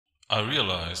I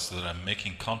realized that I'm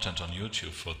making content on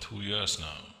YouTube for 2 years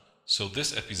now, so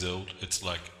this episode it's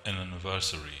like an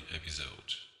anniversary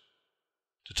episode.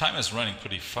 The time is running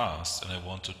pretty fast and I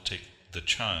want to take the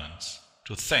chance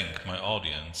to thank my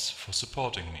audience for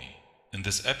supporting me. In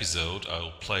this episode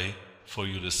I'll play for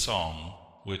you the song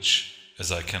which, as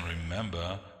I can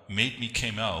remember, made me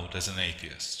came out as an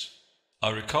atheist.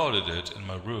 I recorded it in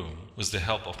my room with the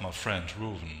help of my friend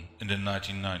Ruven in the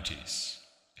 1990s.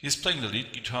 He's playing the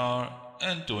lead guitar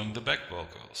and doing the back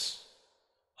vocals.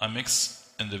 I mixed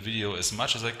in the video as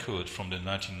much as I could from the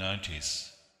 1990s,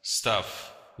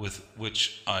 stuff with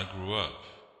which I grew up,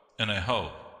 and I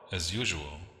hope, as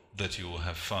usual, that you will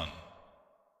have fun.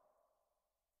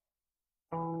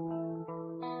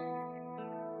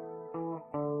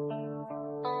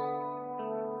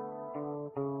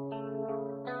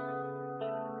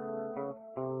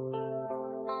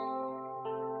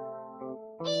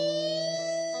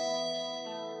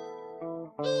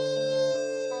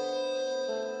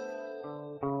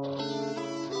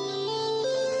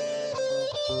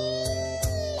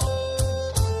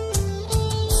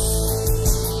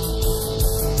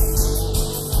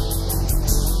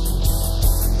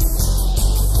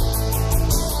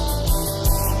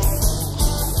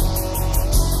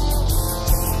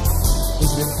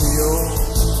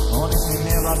 Und ich nehm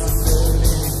mir was ich will,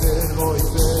 wen ich will, wo ich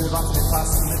will, was mir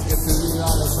passt mit Gefühl,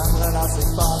 alles andere lass ich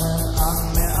fallen,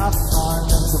 an mir abfallen,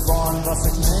 denn zu wollen, was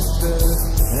ich nicht will,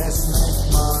 ist nicht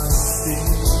mein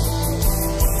Stil.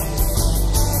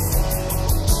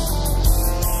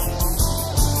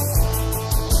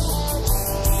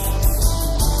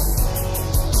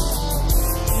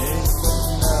 Ich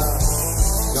finde,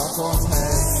 Gott und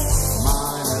hält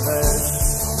meine Welt.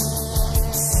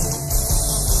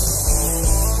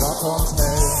 Gott und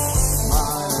hält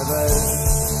meine Welt.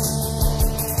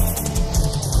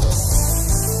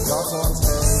 Gott und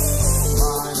hält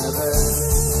meine Welt.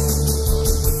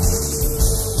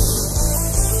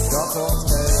 Gott und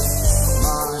hält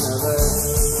meine Welt.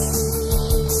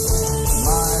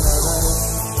 Meine Welt.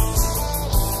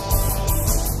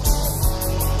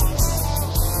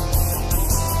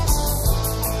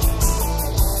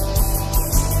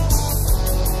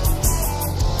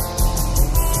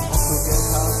 Ob du Geld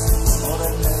hast oder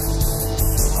nicht,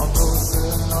 ob du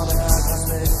schön oder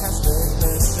ärgerlich, kein Stück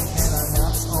bestimmt mir dein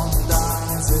Herz und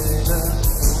deine Seele.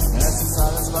 Es ist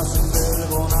alles, was ich will,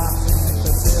 wonach ich mich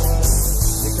verzehre.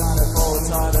 Leg deine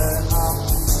Vorurteile ab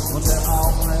und hör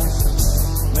auf mich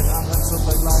mit anderen zu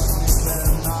vergleichen. Ich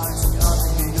bin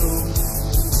einzigartig wie du,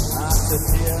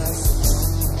 akzeptier's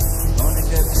und ich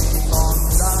werde nie von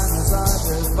deiner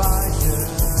Seite weichen.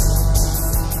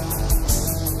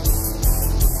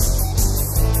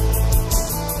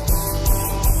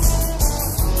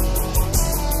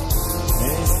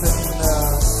 Ich finde,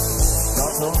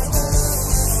 Gott und hält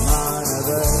meine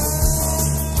Welt.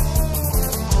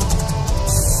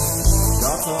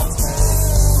 Gott und hält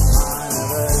meine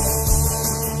Welt.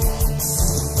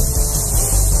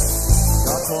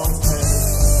 Gott und hält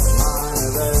meine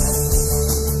Welt.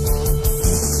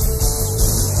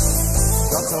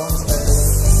 Gott und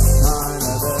hält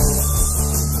meine Welt.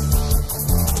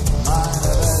 Meine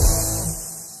Welt.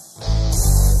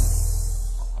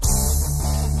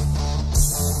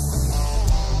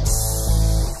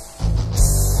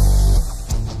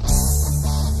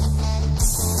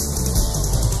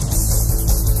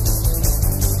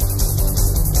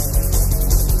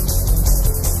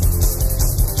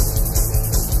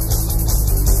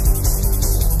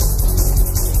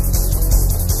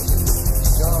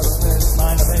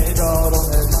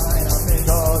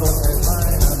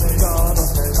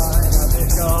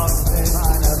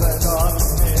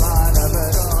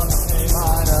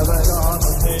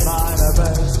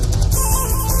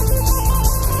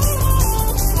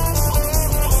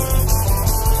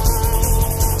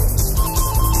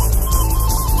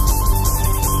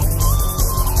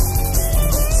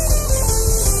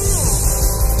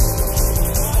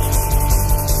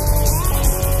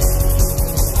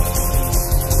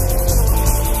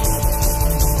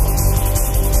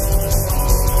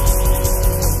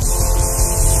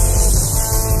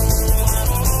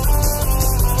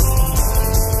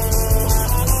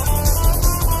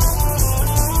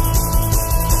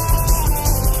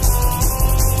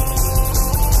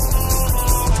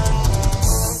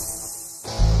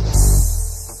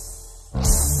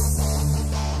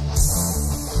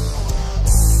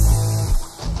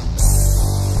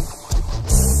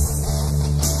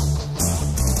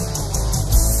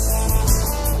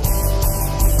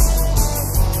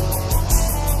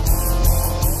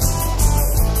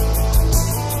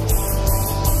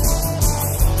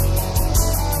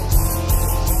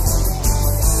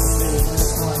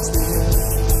 nur ein Spiel.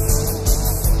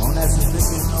 Und es ist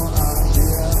wirklich nur an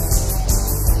dir,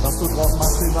 was du draus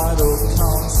machst, wie weit du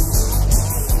kommst,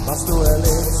 was du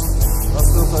erlebst, was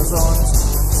du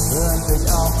versäumst,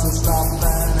 endlich aufzustapfen,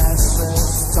 wenn es